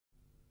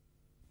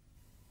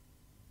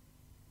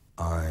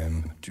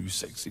too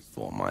sexy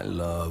for my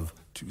love,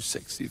 too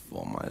sexy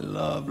for my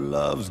love,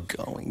 love's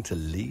going to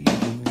leave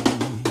me.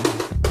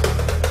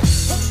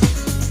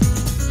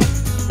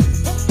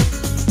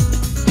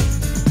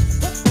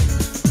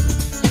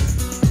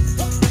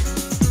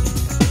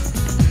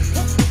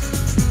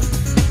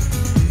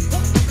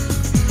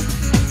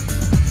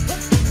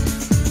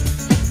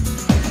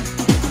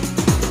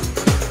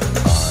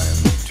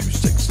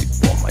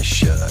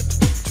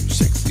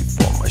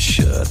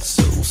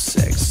 So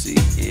sexy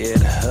it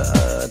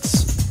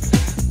hurts,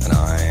 and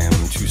I am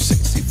too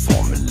sexy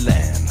for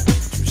Milan,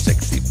 too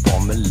sexy for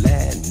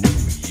Milan,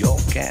 New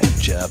York and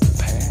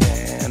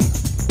Japan.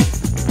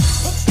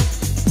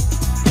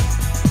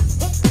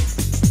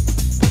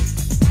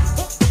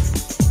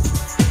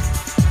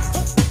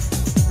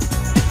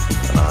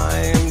 And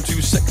I am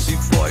too sexy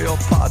for your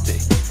party,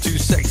 too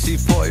sexy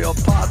for your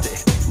party.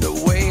 No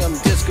way I'm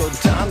disco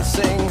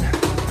dancing.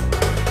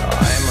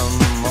 I'm a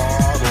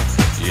model,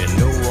 you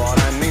know what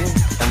I mean,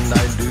 and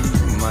I do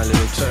my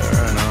little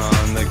turn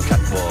on the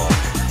catwalk.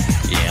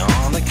 Yeah,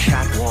 on the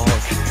catwalk,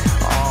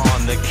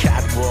 on the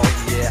catwalk.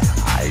 Yeah,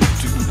 I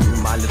do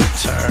my little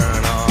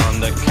turn on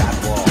the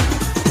catwalk.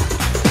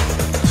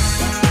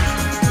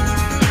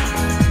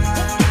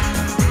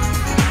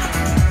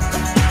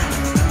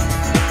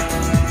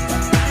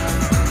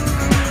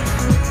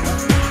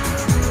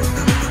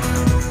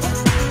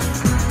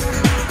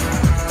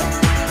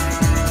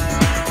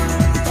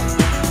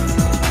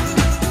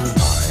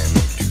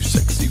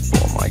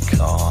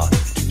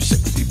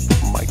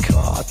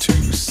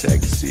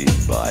 Sexy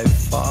by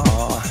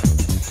far,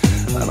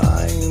 and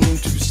I'm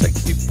too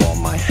sexy for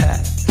my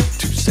hat,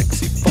 too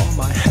sexy for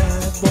my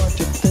hat. What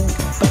you think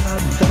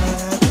about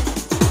that?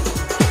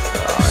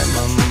 I'm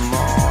a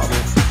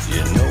model,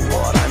 you know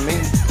what I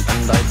mean,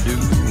 and I do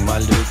my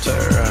little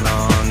turn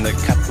on the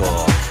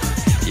catwalk.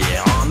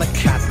 Yeah, on the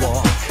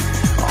catwalk,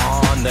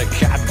 on the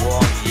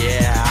catwalk.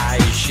 Yeah, I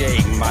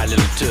shake my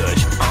little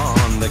touch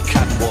on the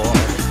catwalk.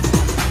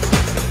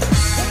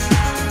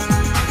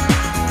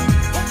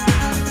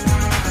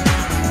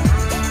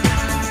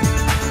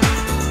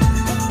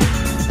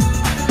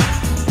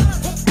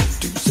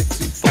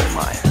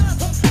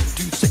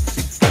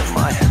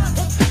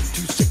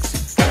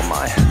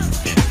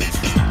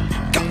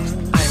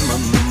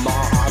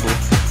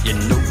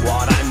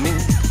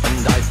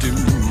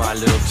 My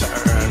little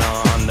turn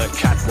on the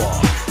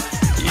catwalk.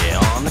 Yeah,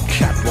 on the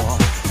catwalk.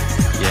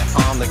 Yeah,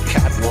 on the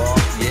catwalk.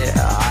 Yeah,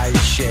 I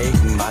shake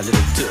my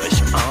little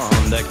tush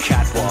on the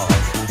catwalk.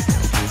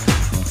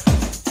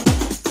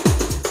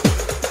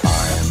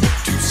 I'm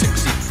too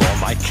sexy for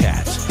my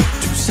cat,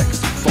 too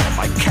sexy for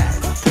my cat.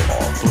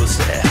 Poor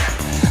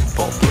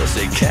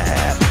pussy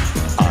cat.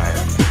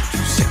 I'm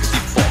too sexy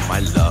for my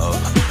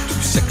love,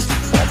 too sexy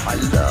for my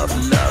love.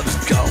 Love's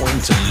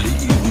going to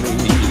leave